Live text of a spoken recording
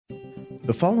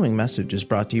The following message is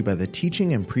brought to you by the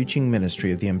teaching and preaching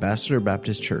ministry of the Ambassador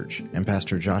Baptist Church and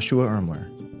Pastor Joshua Ermler.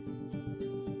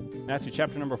 Matthew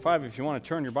chapter number 5, if you want to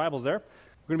turn your Bibles there.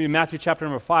 We're going to be in Matthew chapter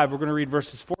number 5. We're going to read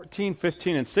verses 14,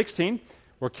 15, and 16.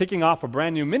 We're kicking off a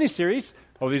brand new mini-series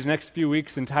over these next few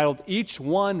weeks entitled Each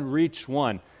One Reach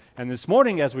One. And this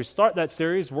morning, as we start that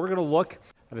series, we're going to look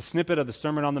at a snippet of the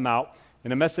Sermon on the Mount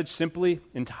in a message simply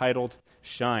entitled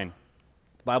Shine.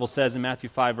 The Bible says in Matthew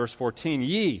 5, verse 14,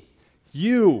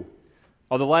 You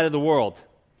are the light of the world.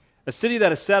 A city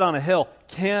that is set on a hill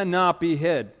cannot be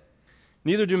hid.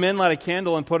 Neither do men light a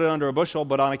candle and put it under a bushel,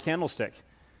 but on a candlestick,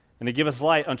 and it giveth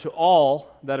light unto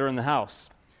all that are in the house.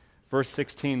 Verse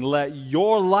 16, Let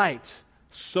your light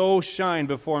so shine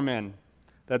before men,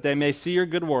 that they may see your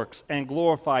good works and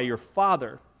glorify your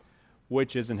Father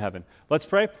which is in heaven. Let's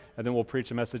pray, and then we'll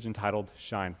preach a message entitled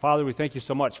Shine. Father, we thank you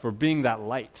so much for being that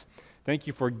light. Thank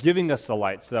you for giving us the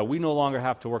light so that we no longer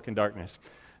have to work in darkness.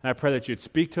 And I pray that you'd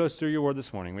speak to us through your word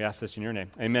this morning. We ask this in your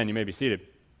name. Amen. You may be seated.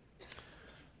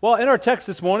 Well, in our text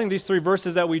this morning, these three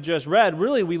verses that we just read,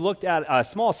 really we looked at a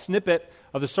small snippet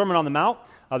of the Sermon on the Mount.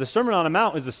 The Sermon on the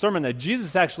Mount is the sermon that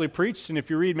Jesus actually preached, and if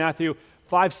you read Matthew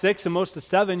 5, 6, and most of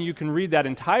 7, you can read that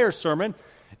entire sermon.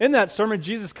 In that sermon,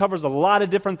 Jesus covers a lot of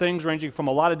different things, ranging from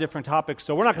a lot of different topics.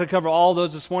 So we're not going to cover all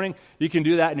those this morning. You can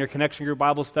do that in your Connection Group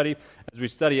Bible study as we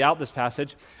study out this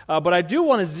passage. But I do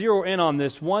want to zero in on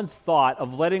this one thought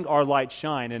of letting our light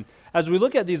shine. And as we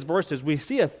look at these verses, we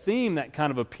see a theme that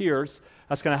kind of appears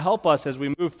that's going to help us as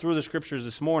we move through the Scriptures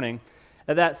this morning.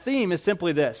 And that theme is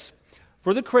simply this.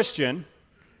 For the Christian,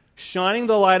 shining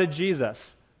the light of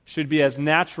Jesus should be as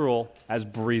natural as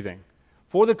breathing.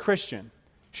 For the Christian,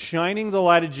 shining the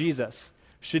light of Jesus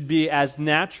should be as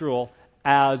natural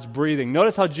as breathing.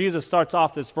 Notice how Jesus starts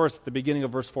off this verse at the beginning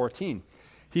of verse 14.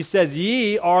 He says,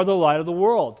 Ye are the light of the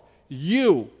world.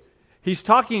 You. He's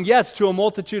talking, yes, to a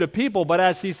multitude of people, but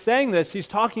as he's saying this, he's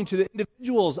talking to the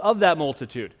individuals of that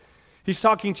multitude. He's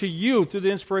talking to you through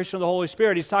the inspiration of the Holy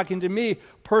Spirit. He's talking to me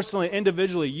personally,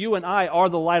 individually. You and I are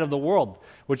the light of the world,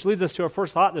 which leads us to our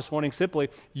first thought this morning simply,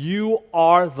 you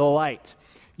are the light.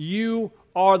 You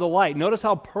are the light. Notice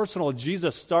how personal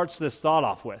Jesus starts this thought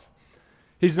off with.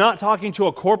 He's not talking to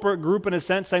a corporate group in a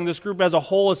sense, saying this group as a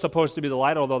whole is supposed to be the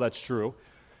light, although that's true.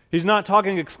 He's not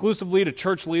talking exclusively to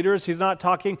church leaders. He's not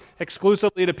talking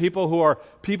exclusively to people who are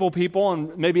people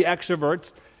and maybe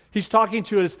extroverts. He's talking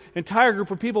to his entire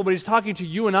group of people, but he's talking to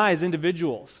you and I as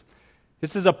individuals.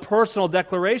 This is a personal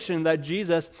declaration that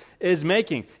Jesus is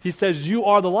making. He says, you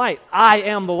are the light. I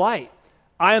am the light.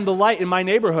 I am the light in my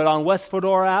neighborhood on West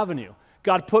Fedora Avenue.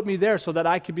 God put me there so that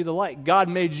I could be the light. God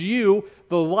made you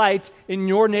the light in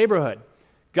your neighborhood.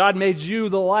 God made you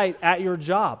the light at your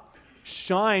job.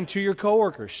 Shine to your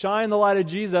coworkers. Shine the light of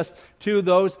Jesus to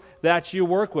those that you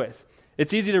work with.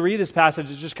 It's easy to read this passage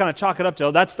and just kind of chalk it up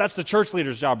to, that's the church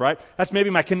leader's job, right? That's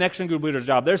maybe my Connection Group leader's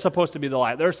job. They're supposed to be the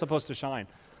light. They're supposed to shine.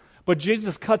 But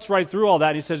Jesus cuts right through all that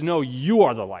and he says, no, you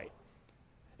are the light.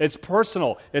 It's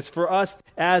personal. It's for us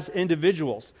as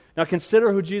individuals. Now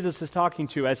consider who Jesus is talking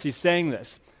to as he's saying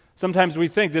this. Sometimes we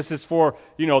think this is for,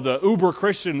 the uber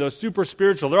Christian, the super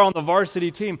spiritual. They're on the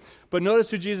varsity team. But notice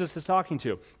who Jesus is talking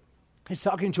to. He's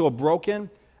talking to a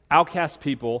broken, outcast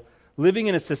people living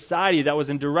in a society that was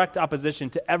in direct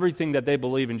opposition to everything that they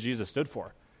believe in Jesus stood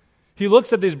for. He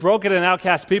looks at these broken and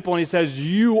outcast people and he says,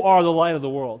 you are the light of the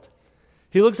world.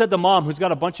 He looks at the mom who's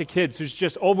got a bunch of kids who's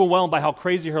just overwhelmed by how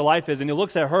crazy her life is, and he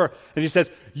looks at her and he says,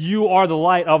 you are the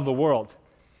light of the world.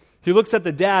 He looks at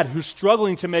the dad who's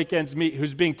struggling to make ends meet,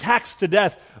 who's being taxed to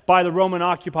death by the Roman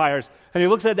occupiers, and he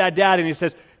looks at that dad and he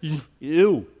says,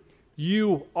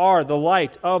 you are the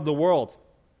light of the world.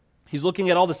 He's looking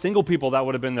at all the single people that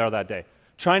would have been there that day,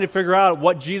 trying to figure out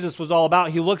what Jesus was all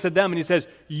about. He looks at them and he says,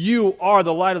 you are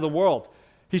the light of the world.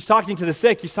 He's talking to the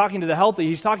sick, he's talking to the healthy,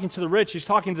 he's talking to the rich, he's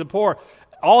talking to the poor,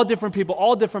 all different people,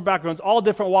 all different backgrounds, all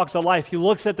different walks of life. He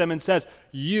looks at them and says,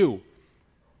 you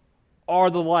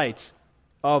are the light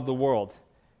of the world.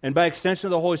 And by extension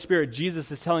of the Holy Spirit,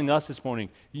 Jesus is telling us this morning,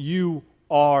 you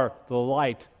are the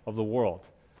light of the world.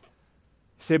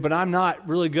 You say, but I'm not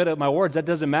really good at my words. That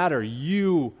doesn't matter.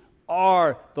 You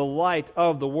are the light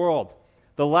of the world.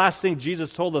 The last thing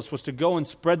Jesus told us was to go and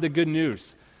spread the good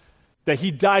news, that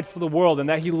he died for the world and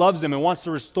that he loves them and wants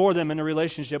to restore them in a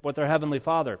relationship with their Heavenly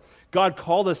Father. God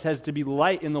called us as to be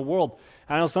light in the world.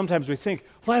 I know sometimes we think,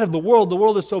 light of the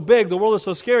world is so big, the world is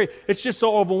so scary, it's just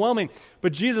so overwhelming.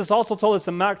 But Jesus also told us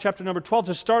in Mark chapter number 12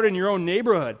 to start in your own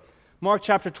neighborhood. Mark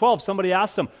chapter 12, somebody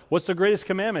asked him, what's the greatest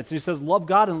commandments? And he says, love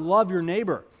God and love your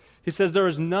neighbor. He says, there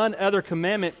is none other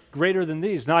commandment greater than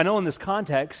these. Now I know in this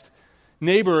context,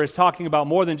 neighbor is talking about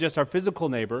more than just our physical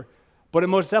neighbor, but it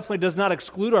most definitely does not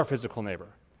exclude our physical neighbor.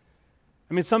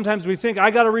 I mean, sometimes we think,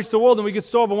 I got to reach the world, and we get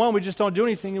so overwhelmed, we just don't do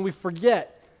anything, and we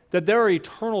forget that there are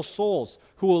eternal souls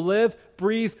who will live,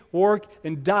 breathe, work,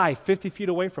 and die 50 feet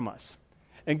away from us.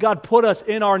 And God put us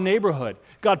in our neighborhood.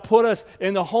 God put us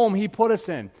in the home He put us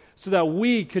in so that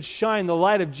we could shine the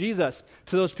light of Jesus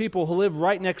to those people who live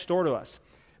right next door to us.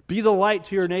 Be the light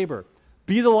to your neighbor.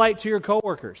 Be the light to your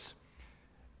coworkers.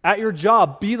 At your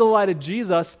job, be the light of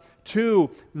Jesus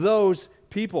to those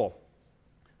people.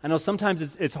 I know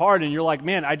sometimes it's hard and you're like,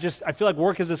 man, I feel like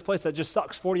work is this place that just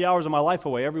sucks 40 hours of my life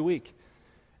away every week.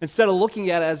 Instead of looking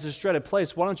at it as this dreaded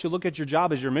place, why don't you look at your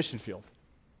job as your mission field?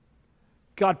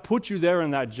 God put you there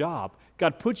in that job.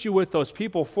 God put you with those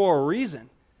people for a reason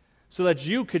so that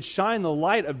you could shine the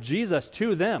light of Jesus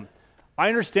to them. I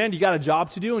understand you got a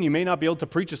job to do and you may not be able to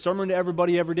preach a sermon to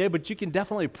everybody every day, but you can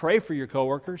definitely pray for your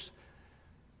coworkers.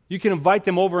 You can invite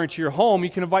them over into your home. You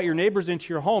can invite your neighbors into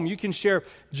your home. You can share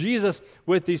Jesus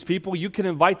with these people. You can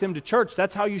invite them to church.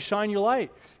 That's how you shine your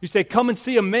light. You say, come and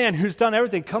see a man who's done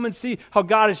everything. Come and see how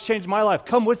God has changed my life.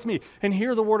 Come with me and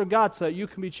hear the word of God so that you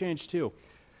can be changed too.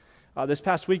 This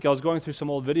past week, I was going through some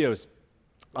old videos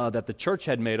that the church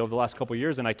had made over the last couple of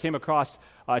years, and I came across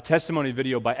a testimony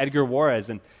video by Edgar Juarez,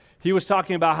 and he was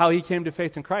talking about how he came to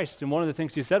faith in Christ, and one of the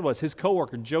things he said was his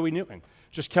coworker, Joey Newton,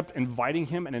 just kept inviting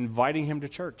him to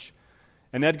church.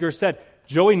 And Edgar said,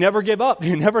 Joey never gave up.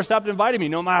 He never stopped inviting me,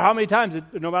 no matter how many times,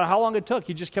 no matter how long it took.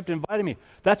 He just kept inviting me.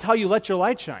 That's how you let your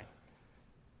light shine.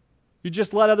 You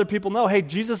just let other people know, hey,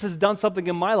 Jesus has done something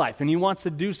in my life, and He wants to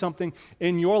do something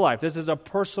in your life. This is a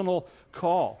personal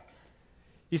call.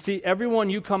 You see, everyone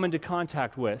you come into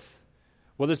contact with,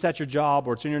 whether it's at your job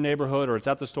or it's in your neighborhood or it's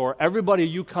at the store, everybody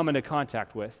you come into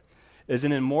contact with is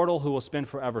an immortal who will spend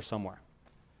forever somewhere.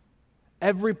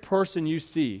 Every person you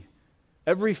see,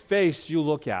 every face you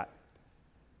look at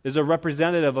is a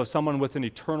representative of someone with an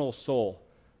eternal soul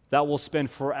that will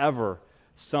spend forever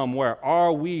somewhere.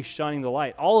 Are we shining the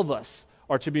light? All of us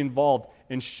are to be involved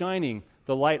in shining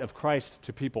the light of Christ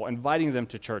to people, inviting them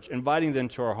to church, inviting them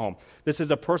to our home. This is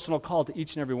a personal call to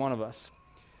each and every one of us.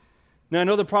 Now, I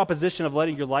know the proposition of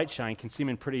letting your light shine can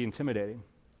seem pretty intimidating.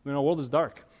 I mean, our world is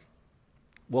dark.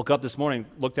 Woke up this morning,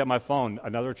 looked at my phone,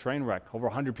 another train wreck, over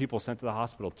 100 people sent to the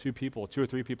hospital, 2 or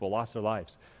 3 people lost their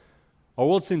lives. Our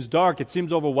world seems dark, it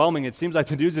seems overwhelming, it seems like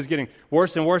the news is getting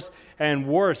worse and worse and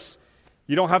worse.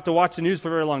 You don't have to watch the news for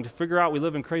very long to figure out we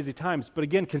live in crazy times. But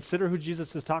again, consider who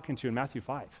Jesus is talking to in Matthew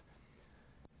 5.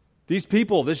 These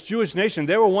people, this Jewish nation,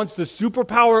 they were once the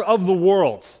superpower of the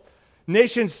world.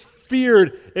 Nations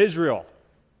feared Israel.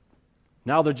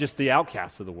 Now they're just the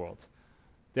outcasts of the world.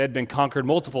 They had been conquered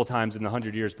multiple times in the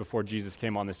 100 years before Jesus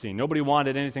came on the scene. Nobody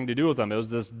wanted anything to do with them. It was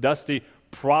this dusty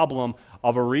problem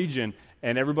of a region,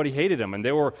 and everybody hated them. And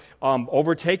they were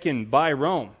overtaken by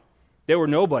Rome. They were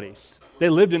nobodies. They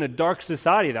lived in a dark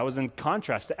society that was in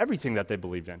contrast to everything that they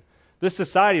believed in. This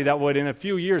society that would, in a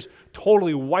few years,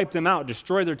 totally wipe them out,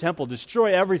 destroy their temple,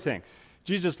 destroy everything.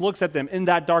 Jesus looks at them in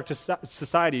that dark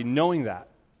society, knowing that.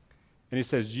 And He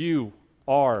says, you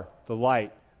are the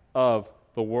light of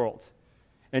the world.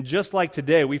 And just like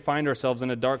today, we find ourselves in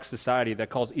a dark society that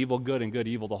calls evil good and good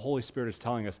evil. The Holy Spirit is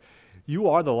telling us, you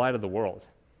are the light of the world.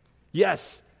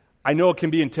 Yes, I know it can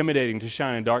be intimidating to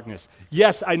shine in darkness.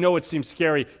 Yes, I know it seems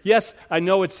scary. Yes, I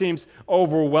know it seems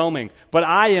overwhelming. But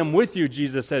I am with you,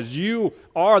 Jesus says. You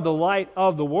are the light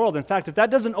of the world. In fact, if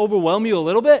that doesn't overwhelm you a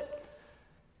little bit,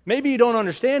 maybe you don't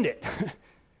understand it.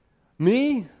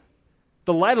 Me,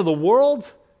 the light of the world?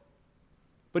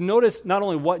 But notice not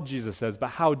only what Jesus says, but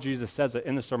how Jesus says it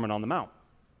in the Sermon on the Mount.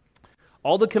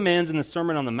 All the commands in the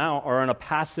Sermon on the Mount are in a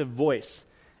passive voice,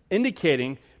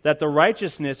 indicating that the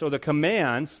righteousness or the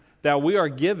commands that we are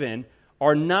given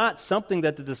are not something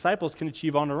that the disciples can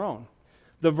achieve on their own.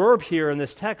 The verb here in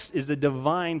this text is the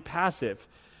divine passive,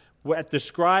 that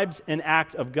describes an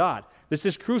act of God. This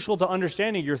is crucial to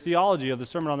understanding your theology of the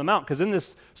Sermon on the Mount, because in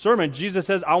this sermon, Jesus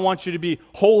says, I want you to be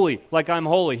holy like I'm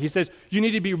holy. He says, you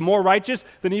need to be more righteous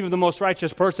than even the most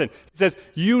righteous person. He says,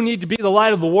 you need to be the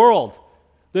light of the world.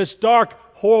 This dark,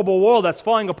 horrible world that's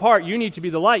falling apart, you need to be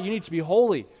the light. You need to be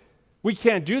holy. We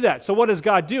can't do that. So what does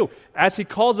God do? As He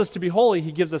calls us to be holy,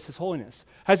 He gives us His holiness.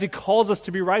 As He calls us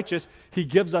to be righteous, He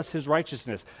gives us His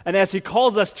righteousness. And as He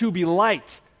calls us to be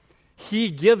light,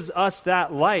 He gives us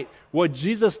that light. What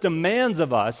Jesus demands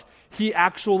of us, He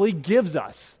actually gives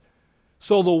us.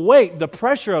 So the weight, the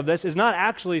pressure of this is not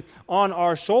actually on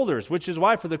our shoulders, which is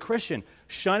why for the Christian,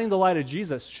 shining the light of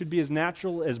Jesus should be as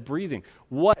natural as breathing.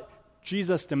 What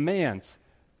Jesus demands,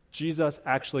 Jesus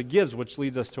actually gives, which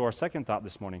leads us to our second thought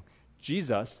this morning.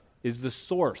 Jesus is the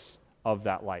source of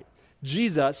that light.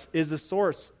 Jesus is the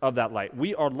source of that light.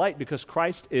 We are light because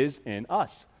Christ is in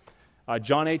us.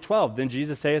 John 8:12, then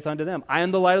Jesus saith unto them, I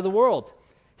am the light of the world.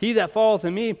 He that followeth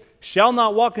in me shall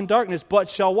not walk in darkness, but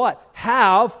shall what?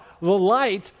 Have the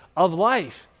light of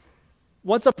life.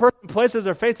 Once a person places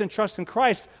their faith and trust in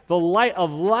Christ, the light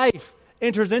of life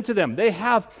enters into them. They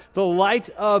have the light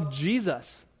of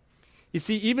Jesus. You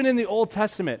see, even in the Old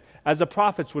Testament, as the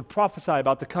prophets would prophesy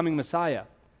about the coming Messiah,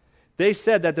 they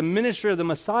said that the ministry of the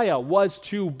Messiah was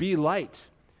to be light.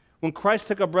 When Christ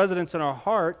took up residence in our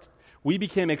heart, we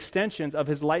became extensions of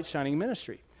his light shining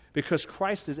ministry because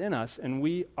Christ is in us and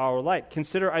we are light.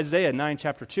 Consider Isaiah 9,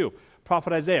 chapter 2.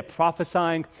 Prophet Isaiah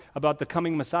prophesying about the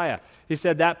coming Messiah. He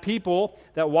said, that people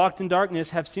that walked in darkness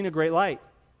have seen a great light.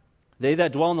 They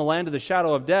that dwell in the land of the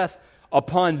shadow of death,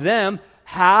 upon them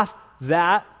hath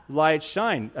that light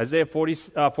shine. Isaiah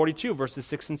 42, verses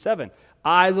 6 and 7.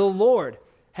 I, the Lord,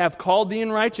 have called thee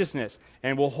in righteousness,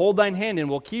 and will hold thine hand, and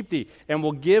will keep thee, and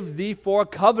will give thee for a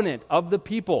covenant of the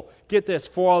people. Get this,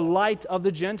 for a light of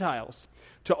the Gentiles,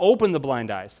 to open the blind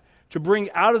eyes, to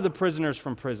bring out of the prisoners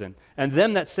from prison, and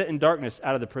them that sit in darkness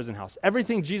out of the prison house.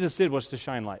 Everything Jesus did was to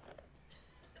shine light.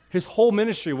 His whole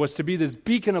ministry was to be this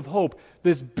beacon of hope,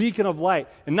 this beacon of light,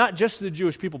 and not just to the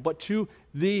Jewish people, but to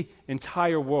the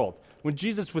entire world. When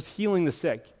Jesus was healing the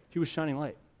sick, he was shining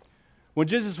light. When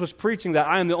Jesus was preaching that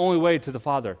I am the only way to the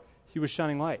Father, he was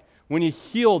shining light. When he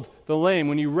healed the lame,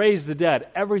 when he raised the dead,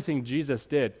 everything Jesus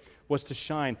did was to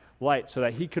shine light so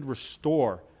that he could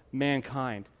restore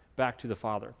mankind back to the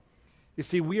Father. You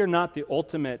see, we are not the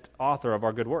ultimate author of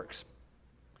our good works.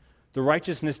 The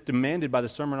righteousness demanded by the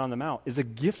Sermon on the Mount is a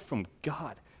gift from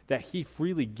God that he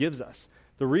freely gives us.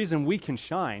 The reason we can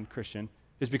shine, Christian,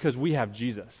 is because we have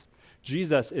Jesus.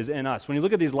 Jesus is in us. When you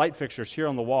look at these light fixtures here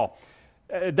on the wall,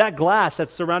 that glass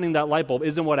that's surrounding that light bulb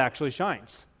isn't what actually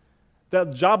shines. The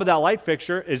job of that light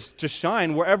fixture is to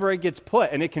shine wherever it gets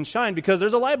put, and it can shine because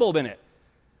there's a light bulb in it.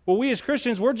 Well, we as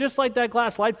Christians, we're just like that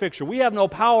glass light fixture. We have no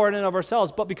power in and of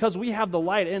ourselves, but because we have the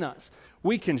light in us,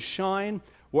 we can shine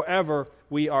wherever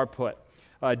we are put.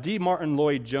 D. Martin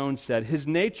Lloyd-Jones said, his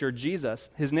nature, Jesus,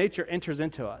 his nature enters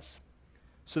into us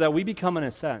so that we become, in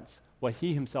a sense, what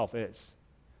he himself is.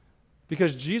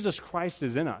 Because Jesus Christ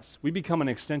is in us, we become an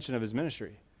extension of his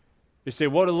ministry. You say,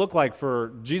 what would it look like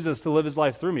for Jesus to live his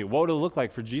life through me? What would it look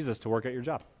like for Jesus to work at your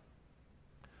job?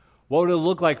 What would it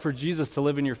look like for Jesus to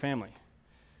live in your family?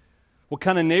 What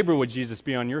kind of neighbor would Jesus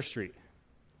be on your street?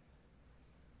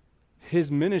 His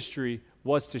ministry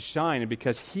was to shine, and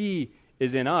because he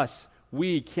is in us,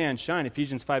 we can shine.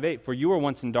 Ephesians 5:8, for you were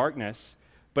once in darkness,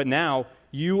 but now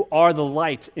you are the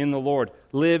light in the Lord.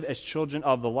 Live as children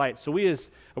of the light. So we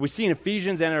see in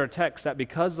Ephesians and in our text that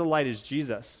because the light is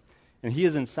Jesus and he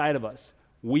is inside of us,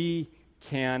 we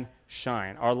can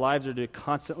shine. Our lives are to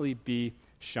constantly be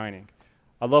shining.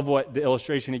 I love what the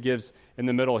illustration he gives in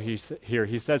the middle here.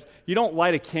 He says, you don't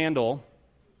light a candle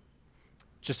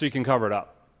just so you can cover it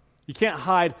up. You can't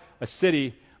hide a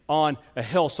city on a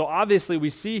hill. So obviously we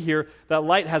see here that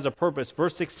light has a purpose.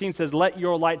 Verse 16 says, let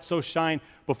your light so shine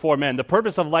before men. The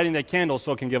purpose of lighting that candle is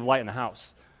so it can give light in the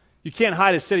house. You can't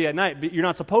hide a city at night, but you're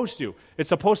not supposed to. It's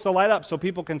supposed to light up so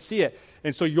people can see it.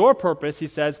 And so your purpose, he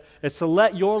says, is to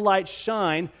let your light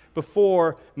shine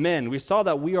before men. We saw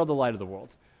that we are the light of the world.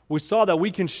 We saw that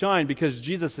we can shine because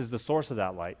Jesus is the source of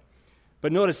that light.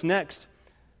 But notice next,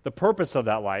 the purpose of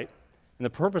that light, and the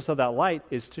purpose of that light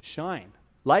is to shine.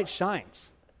 Light shines.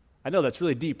 I know that's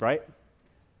really deep, right?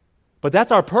 But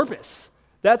that's our purpose.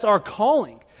 That's our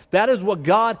calling. That is what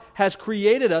God has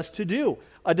created us to do.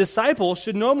 A disciple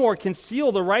should no more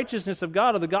conceal the righteousness of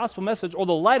God or the gospel message or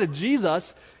the light of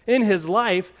Jesus in his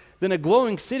life than a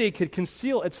glowing city could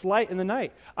conceal its light in the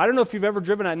night. I don't know if you've ever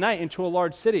driven at night into a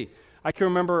large city. I can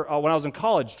remember when I was in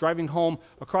college driving home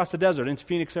across the desert into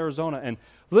Phoenix, Arizona, and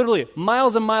literally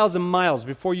miles and miles and miles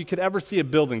before you could ever see a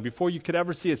building, before you could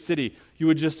ever see a city, you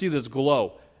would just see this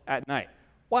glow at night.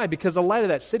 Why? Because the light of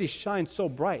that city shined so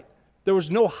bright. There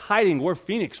was no hiding where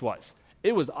Phoenix was.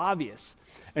 It was obvious.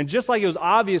 And just like it was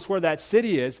obvious where that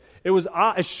city is,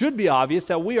 it should be obvious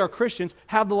that we, are Christians,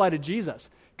 have the light of Jesus.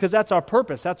 Because that's our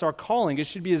purpose. That's our calling. It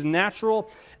should be as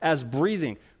natural as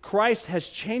breathing. Christ has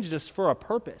changed us for a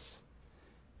purpose.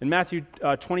 In Matthew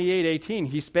 28:18,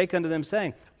 he spake unto them,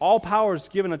 saying, all power is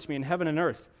given unto me in heaven and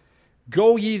earth.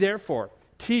 Go ye therefore,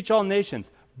 teach all nations,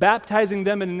 baptizing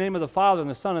them in the name of the Father and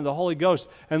the Son and the Holy Ghost,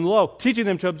 and lo, teaching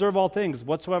them to observe all things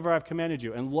whatsoever I have commanded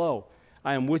you. And lo,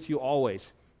 I am with you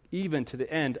always, even to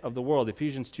the end of the world.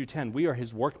 Ephesians 2:10, we are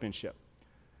his workmanship.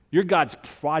 You're God's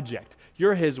project.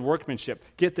 You're his workmanship.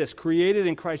 Get this, created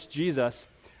in Christ Jesus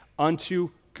unto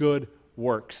good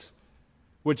works,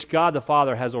 which God the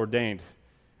Father has ordained.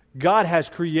 God has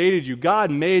created you.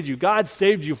 God made you. God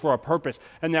saved you for a purpose.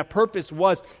 And that purpose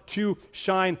was to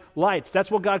shine lights. That's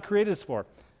what God created us for.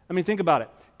 I mean, think about it.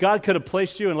 God could have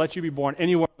placed you and let you be born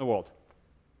anywhere in the world.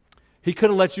 He could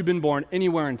have let you been born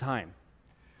anywhere in time.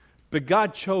 But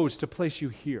God chose to place you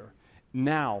here,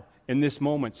 now, in this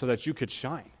moment, so that you could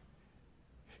shine.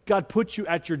 God put you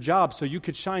at your job so you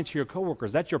could shine to your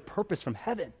coworkers. That's your purpose from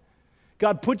heaven.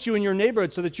 God put you in your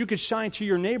neighborhood so that you could shine to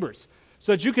your neighbors,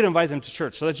 so that you could invite them to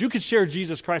church, so that you could share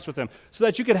Jesus Christ with them, so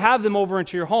that you could have them over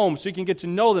into your home so you can get to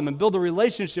know them and build a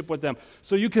relationship with them,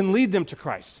 so you can lead them to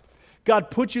Christ.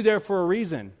 God put you there for a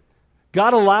reason.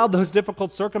 God allowed those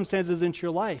difficult circumstances into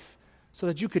your life so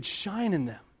that you could shine in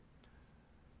them.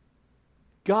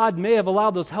 God may have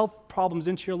allowed those health problems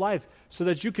into your life so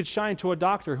that you could shine to a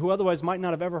doctor who otherwise might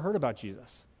not have ever heard about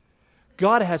Jesus.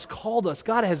 God has called us.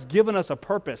 God has given us a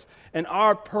purpose, and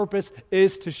our purpose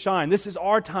is to shine. This is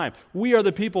our time. We are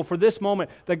the people for this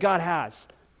moment that God has.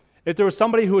 If there was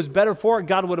somebody who was better for it,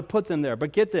 God would have put them there.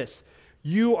 But get this,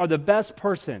 you are the best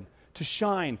person to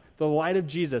shine the light of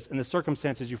Jesus in the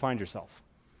circumstances you find yourself.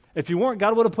 If you weren't,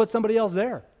 God would have put somebody else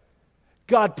there.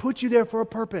 God put you there for a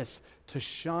purpose, to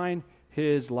shine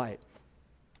His light.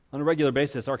 On a regular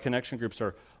basis, our connection groups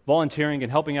are volunteering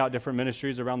and helping out different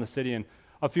ministries around the city. And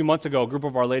a few months ago, a group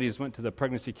of our ladies went to the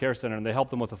Pregnancy Care Center and they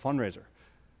helped them with a fundraiser,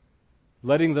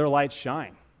 letting their light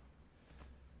shine,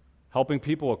 helping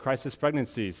people with crisis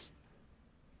pregnancies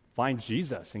find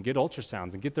Jesus and get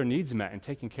ultrasounds and get their needs met and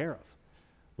taken care of,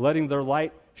 letting their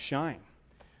light shine.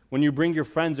 When you bring your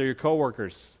friends or your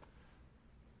coworkers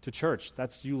to church,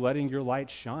 that's you letting your light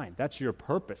shine. That's your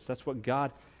purpose. That's what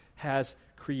God has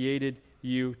created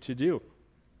you to do.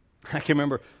 I can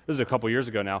remember, this is a couple years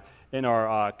ago now, in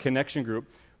our connection group,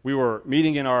 we were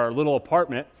meeting in our little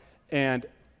apartment, and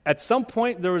at some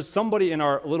point there was somebody in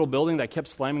our little building that kept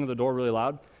slamming the door really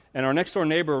loud, and our next door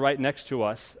neighbor right next to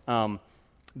us,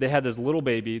 they had this little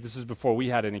baby. This was before we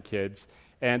had any kids,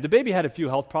 and the baby had a few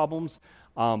health problems,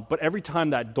 but every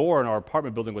time that door in our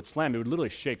apartment building would slam, it would literally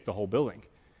shake the whole building,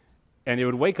 and it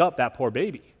would wake up that poor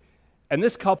baby. And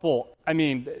this couple, I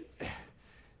mean,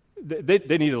 they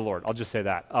needed the Lord, I'll just say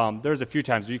that. There's a few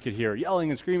times where you could hear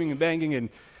yelling and screaming and banging, and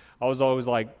I was always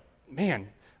like, man,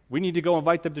 we need to go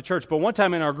invite them to church. But one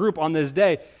time in our group on this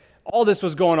day, all this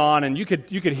was going on, and you could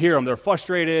hear them. They're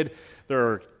frustrated.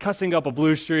 They're cussing up a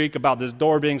blue streak about this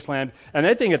door being slammed, and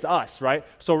they think it's us, right?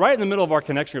 So right in the middle of our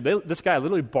connection group, this guy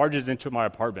literally barges into my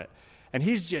apartment, and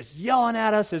he's just yelling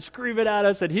at us and screaming at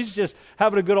us, and he's just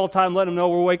having a good old time, letting him know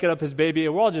we're waking up his baby,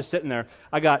 and we're all just sitting there.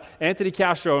 I got Anthony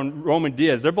Castro and Roman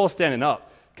Diaz. They're both standing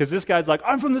up because this guy's like,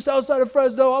 I'm from the south side of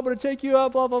Fresno. I'm going to take you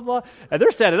out, blah, blah, blah. And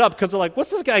they're standing up because they're like,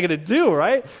 what's this guy going to do,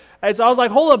 right? And so I was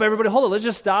like, hold up, everybody, hold up. Let's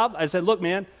just stop. I said, look,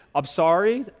 man, I'm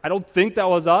sorry. I don't think that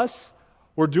was us.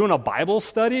 We're doing a Bible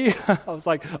study. I was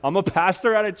like, I'm a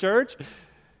pastor at a church.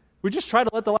 We just try to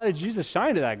let the light of Jesus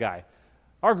shine to that guy.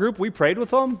 Our group, we prayed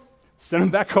with him. Send him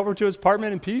back over to his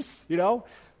apartment in peace,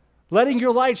 letting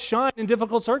your light shine in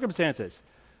difficult circumstances.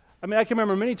 I mean, I can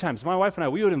remember many times, my wife and I,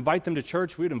 we would invite them to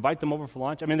church. We would invite them over for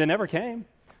lunch. I mean, they never came.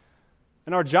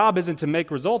 And our job isn't to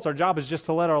make results. Our job is just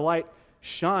to let our light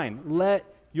shine. Let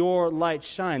your light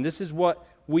shine. This is what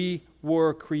we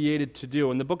were created to do.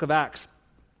 In the book of Acts,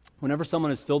 whenever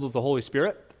someone is filled with the Holy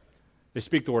Spirit, they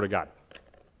speak the word of God.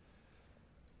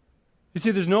 You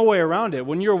see, there's no way around it.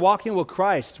 When you're walking with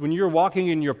Christ, when you're walking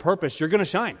in your purpose, you're going to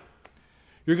shine.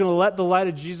 You're going to let the light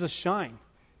of Jesus shine.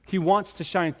 He wants to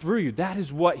shine through you. That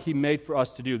is what He made for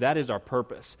us to do. That is our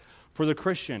purpose. For the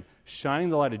Christian, shining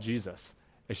the light of Jesus,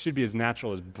 it should be as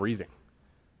natural as breathing.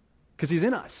 Because He's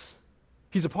in us.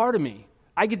 He's a part of me.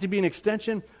 I get to be an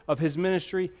extension of His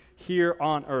ministry here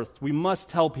on earth. We must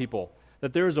tell people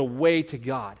that there is a way to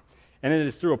God, and it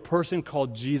is through a person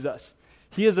called Jesus.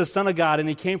 He is the Son of God, and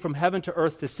He came from heaven to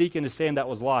earth to seek and to save that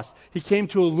was lost. He came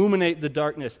to illuminate the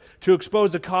darkness, to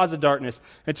expose the cause of darkness,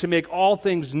 and to make all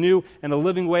things new and a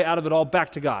living way out of it all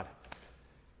back to God.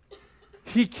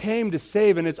 He came to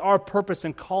save, and it's our purpose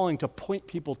and calling to point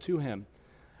people to Him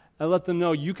and let them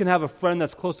know you can have a friend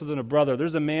that's closer than a brother.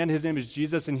 There's a man, his name is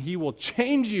Jesus, and He will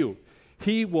change you.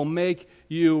 He will make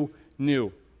you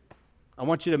new. I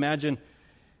want you to imagine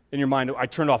in your mind, I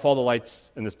turned off all the lights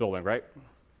in this building, right?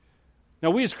 Now,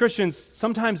 we as Christians,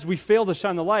 sometimes we fail to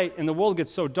shine the light, and the world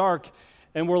gets so dark,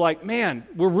 and we're like, man,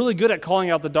 we're really good at calling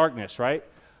out the darkness, right?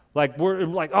 Like, we're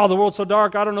like, oh, the world's so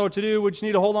dark, I don't know what to do, we just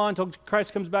need to hold on until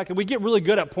Christ comes back, and we get really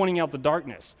good at pointing out the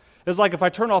darkness. It's like if I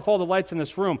turn off all the lights in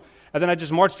this room, and then I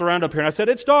just marched around up here, and I said,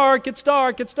 it's dark, it's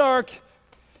dark, it's dark.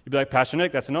 You'd be like, Pastor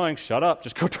Nick, that's annoying, shut up,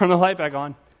 just go turn the light back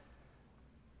on.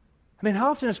 I mean, how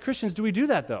often as Christians do we do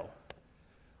that, though?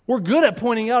 We're good at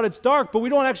pointing out it's dark, but we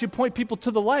don't actually point people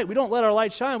to the light. We don't let our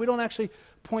light shine. We don't actually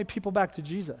point people back to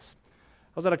Jesus.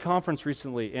 I was at a conference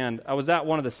recently, and I was at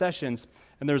one of the sessions,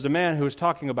 and there was a man who was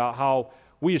talking about how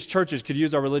we as churches could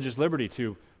use our religious liberty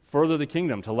to further the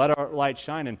kingdom, to let our light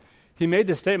shine. And he made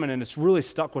this statement, and it's really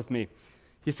stuck with me.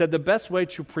 He said, the best way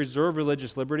to preserve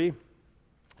religious liberty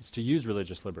is to use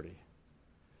religious liberty.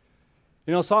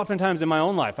 You know, so oftentimes in my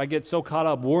own life, I get so caught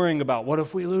up worrying about what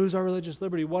if we lose our religious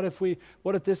liberty? What if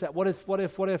this, what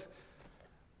if? And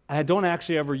I don't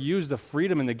actually ever use the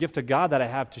freedom and the gift of God that I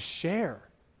have to share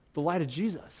the light of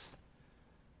Jesus.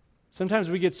 Sometimes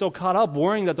we get so caught up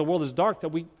worrying that the world is dark that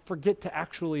we forget to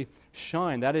actually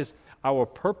shine. That is our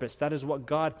purpose. That is what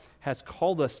God has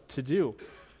called us to do.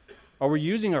 Are we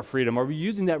using our freedom? Are we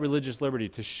using that religious liberty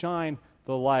to shine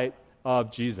the light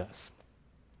of Jesus?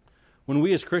 When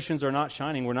we as Christians are not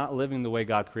shining, we're not living the way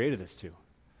God created us to.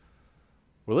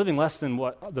 We're living less than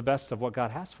the best of what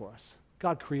God has for us.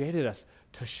 God created us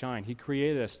to shine. He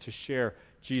created us to share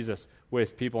Jesus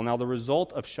with people. Now, the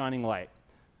result of shining light,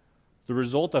 the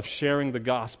result of sharing the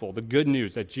gospel, the good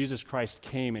news that Jesus Christ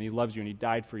came and He loves you and He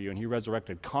died for you and He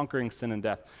resurrected, conquering sin and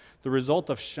death, the result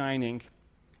of shining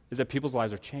is that people's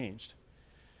lives are changed.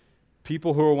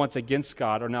 People who were once against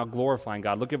God are now glorifying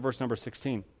God. Look at verse number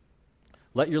 16.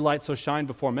 Let your light so shine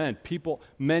before men.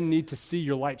 Men need to see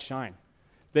your light shine.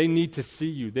 They need to see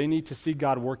you. They need to see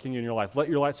God working in your life. Let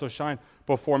your light so shine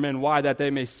before men. Why? That they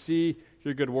may see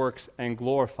your good works and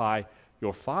glorify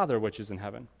your Father which is in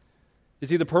heaven. You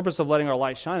see, the purpose of letting our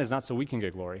light shine is not so we can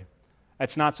get glory.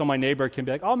 It's not so my neighbor can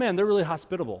be like, oh man, they're really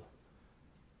hospitable.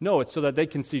 No, it's so that they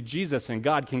can see Jesus and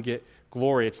God can get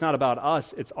glory. It's not about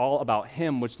us. It's all about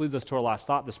Him, which leads us to our last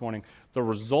thought this morning. The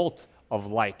result of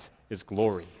light is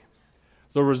glory.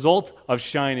 The result of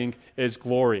shining is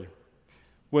glory.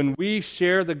 When we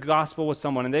share the gospel with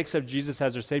someone and they accept Jesus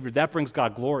as their Savior, that brings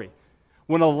God glory.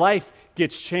 When a life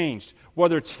gets changed,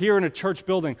 whether it's here in a church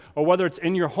building or whether it's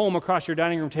in your home across your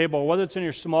dining room table or whether it's in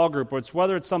your small group or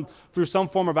whether it's through some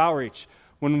form of outreach,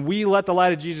 when we let the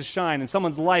light of Jesus shine and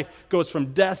someone's life goes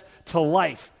from death to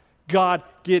life, God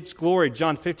gets glory.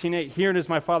 John 15:8, herein is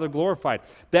my Father glorified,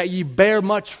 that ye bear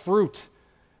much fruit.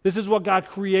 This is what God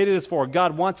created us for.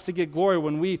 God wants to get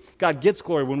glory God gets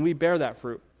glory when we bear that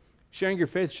fruit. Sharing your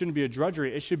faith shouldn't be a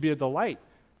drudgery. It should be a delight.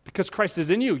 Because Christ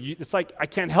is in you. It's like, I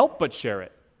can't help but share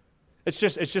it. It's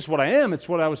just what I am. It's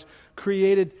what I was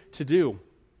created to do.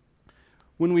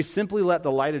 When we simply let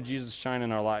the light of Jesus shine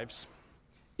in our lives,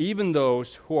 even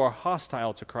those who are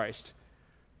hostile to Christ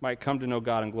might come to know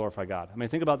God and glorify God. I mean,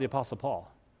 think about the Apostle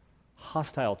Paul,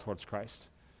 hostile towards Christ.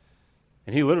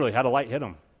 And he literally had a light hit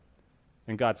him,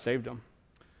 and God saved him.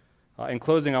 In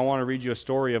closing, I want to read you a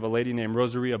story of a lady named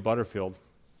Rosaria Butterfield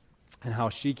and how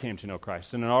she came to know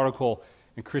Christ. In an article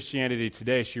in Christianity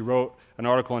Today, she wrote an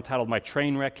article entitled My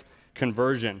Trainwreck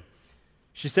Conversion.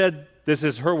 She said, this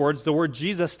is her words, the word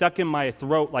Jesus stuck in my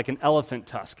throat like an elephant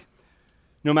tusk.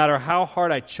 No matter how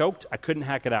hard I choked, I couldn't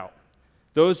hack it out.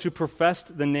 Those who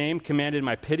professed the name commanded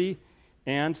my pity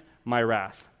and my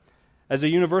wrath. As a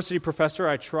university professor,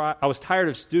 I was tired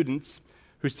of students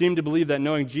who seemed to believe that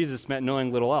knowing Jesus meant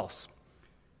knowing little else.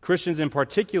 Christians in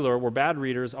particular were bad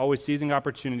readers, always seizing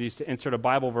opportunities to insert a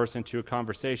Bible verse into a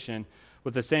conversation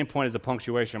with the same point as a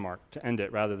punctuation mark, to end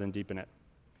it rather than deepen it.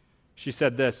 She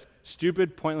said this,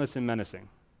 stupid, pointless, and menacing.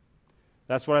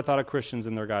 That's what I thought of Christians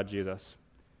and their God Jesus,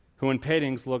 who in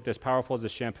paintings looked as powerful as a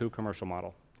shampoo commercial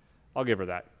model. I'll give her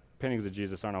that. Paintings of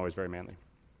Jesus aren't always very manly.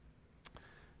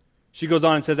 She goes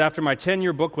on and says, after my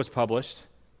 10-year book was published,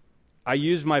 I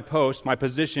used my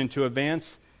position to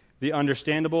advance the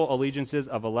understandable allegiances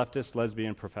of a leftist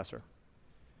lesbian professor.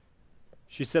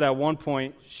 She said at one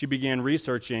point she began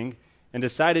researching and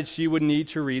decided she would need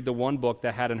to read the one book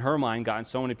that had in her mind gotten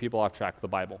so many people off track, the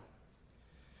Bible.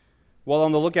 While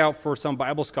on the lookout for some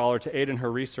Bible scholar to aid in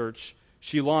her research,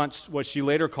 she launched what she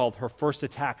later called her first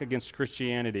attack against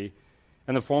Christianity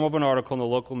in the form of an article in the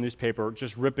local newspaper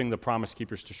just ripping the Promise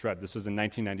Keepers to shreds. This was in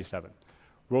 1997.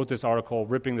 Wrote this article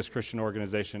ripping this Christian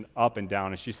organization up and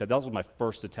down, and she said, that was my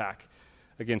first attack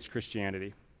against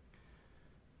Christianity.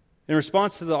 In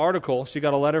response to the article, she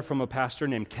got a letter from a pastor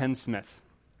named Ken Smith.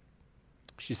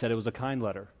 She said it was a kind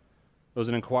letter. It was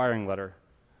an inquiring letter.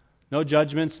 No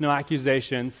judgments, no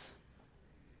accusations,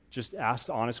 just asked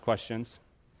honest questions.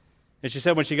 And she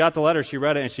said when she got the letter, she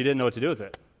read it and she didn't know what to do with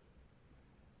it.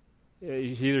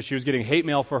 Either she was getting hate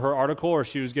mail for her article or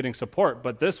she was getting support,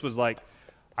 but this was like,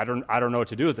 I don't know what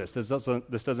to do with this. This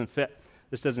doesn't fit.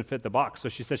 This doesn't fit the box. So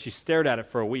she said she stared at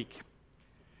it for a week.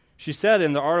 She said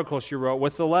in the article she wrote,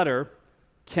 with the letter,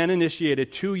 Ken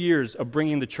initiated 2 years of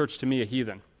bringing the church to me, a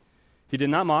heathen. He did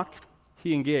not mock,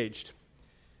 he engaged.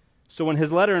 So when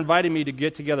his letter invited me to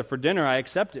get together for dinner, I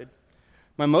accepted.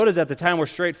 My motives at the time were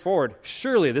straightforward.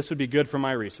 Surely this would be good for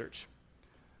my research.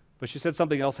 But she said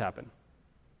something else happened.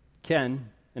 Ken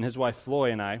and his wife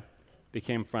Floy and I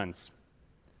became friends.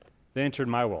 They entered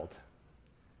my world.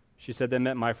 She said they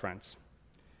met my friends.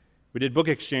 We did book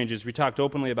exchanges. We talked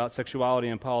openly about sexuality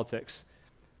and politics.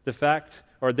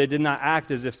 They did not act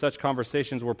as if such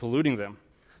conversations were polluting them.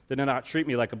 They did not treat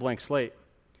me like a blank slate.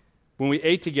 When we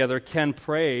ate together, Ken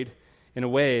prayed in a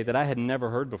way that I had never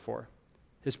heard before.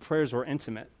 His prayers were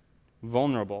intimate,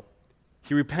 vulnerable.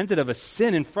 He repented of a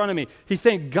sin in front of me. He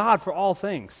thanked God for all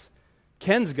things.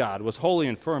 Ken's God was holy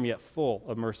and firm, yet full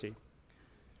of mercy.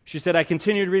 She said, I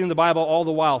continued reading the Bible all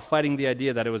the while, fighting the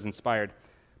idea that it was inspired.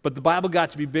 But the Bible got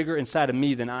to be bigger inside of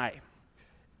me than I.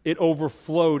 It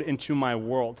overflowed into my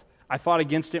world. I fought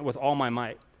against it with all my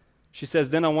might. She says,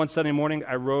 then on one Sunday morning,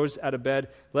 I rose out of bed,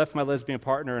 left my lesbian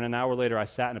partner, and an hour later, I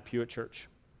sat in a pew at church.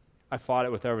 I fought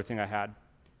it with everything I had.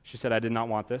 She said, I did not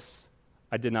want this.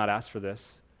 I did not ask for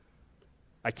this.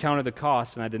 I counted the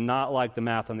cost, and I did not like the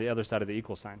math on the other side of the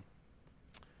equal sign.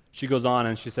 She goes on,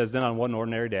 and she says, then on one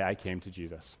ordinary day, I came to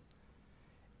Jesus.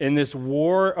 In this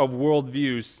war of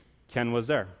worldviews, Ken was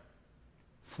there.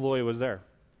 Floy was there.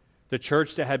 The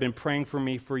church that had been praying for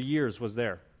me for years was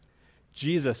there.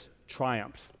 Jesus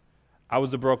triumphed. I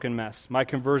was a broken mess. My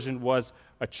conversion was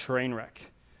a train wreck.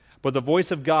 But the voice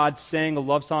of God sang a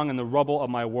love song in the rubble of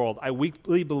my world. I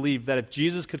weakly believed that if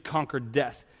Jesus could conquer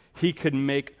death, he could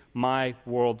make my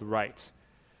world right.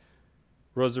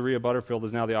 Rosaria Butterfield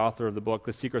is now the author of the book,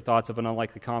 The Secret Thoughts of an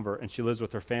Unlikely Convert, and she lives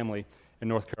with her family in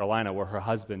North Carolina, where her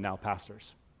husband now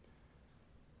pastors.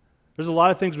 There's a lot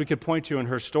of things we could point to in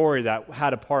her story that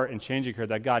had a part in changing her,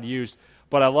 that God used,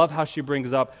 but I love how she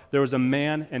brings up there was a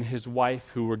man and his wife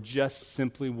who were just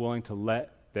simply willing to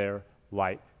let their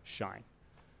light shine.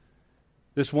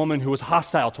 This woman who was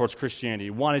hostile towards Christianity,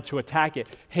 wanted to attack it,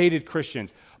 hated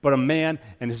Christians, but a man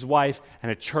and his wife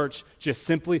and a church just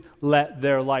simply let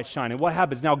their light shine. And what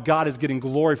happens? Now God is getting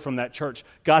glory from that church.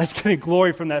 God is getting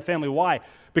glory from that family. Why?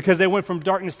 Because they went from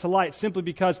darkness to light, simply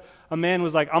because a man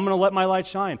was like, I'm going to let my light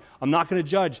shine. I'm not going to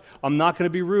judge. I'm not going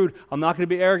to be rude. I'm not going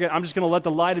to be arrogant. I'm just going to let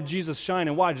the light of Jesus shine.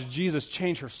 And watch Jesus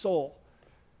change her soul.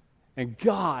 And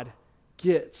God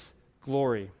gets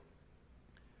glory.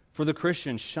 For the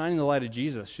Christian, shining the light of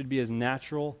Jesus should be as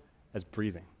natural as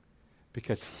breathing,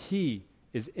 because he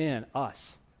is in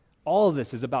us. All of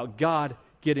this is about God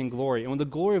getting glory. And when the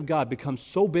glory of God becomes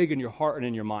so big in your heart and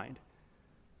in your mind,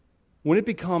 when it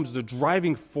becomes the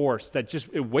driving force that just,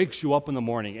 it wakes you up in the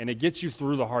morning and it gets you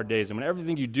through the hard days, and when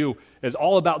everything you do is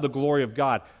all about the glory of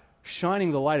God,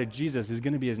 shining the light of Jesus is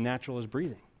going to be as natural as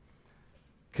breathing,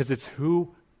 because it's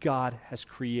who God has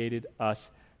created us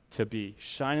to be.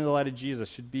 Shining the light of Jesus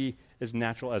should be as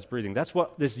natural as breathing. That's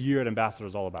what this year at Ambassador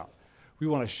is all about. We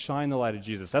want to shine the light of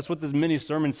Jesus. That's what this mini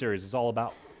sermon series is all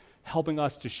about, helping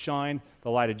us to shine the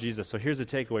light of Jesus. So here's the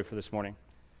takeaway for this morning.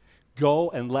 Go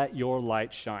and let your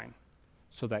light shine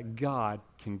so that God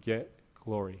can get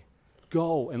glory.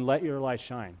 Go and let your light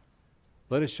shine.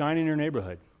 Let it shine in your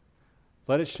neighborhood.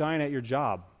 Let it shine at your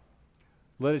job.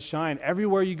 Let it shine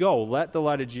everywhere you go. Let the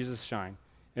light of Jesus shine,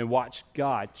 and watch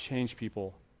God change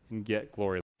people and get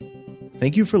glory.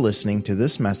 Thank you for listening to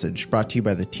this message brought to you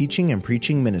by the teaching and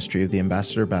preaching ministry of the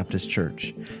Ambassador Baptist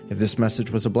Church. If this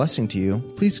message was a blessing to you,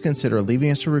 please consider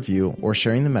leaving us a review or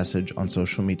sharing the message on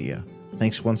social media.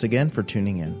 Thanks once again for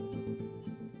tuning in.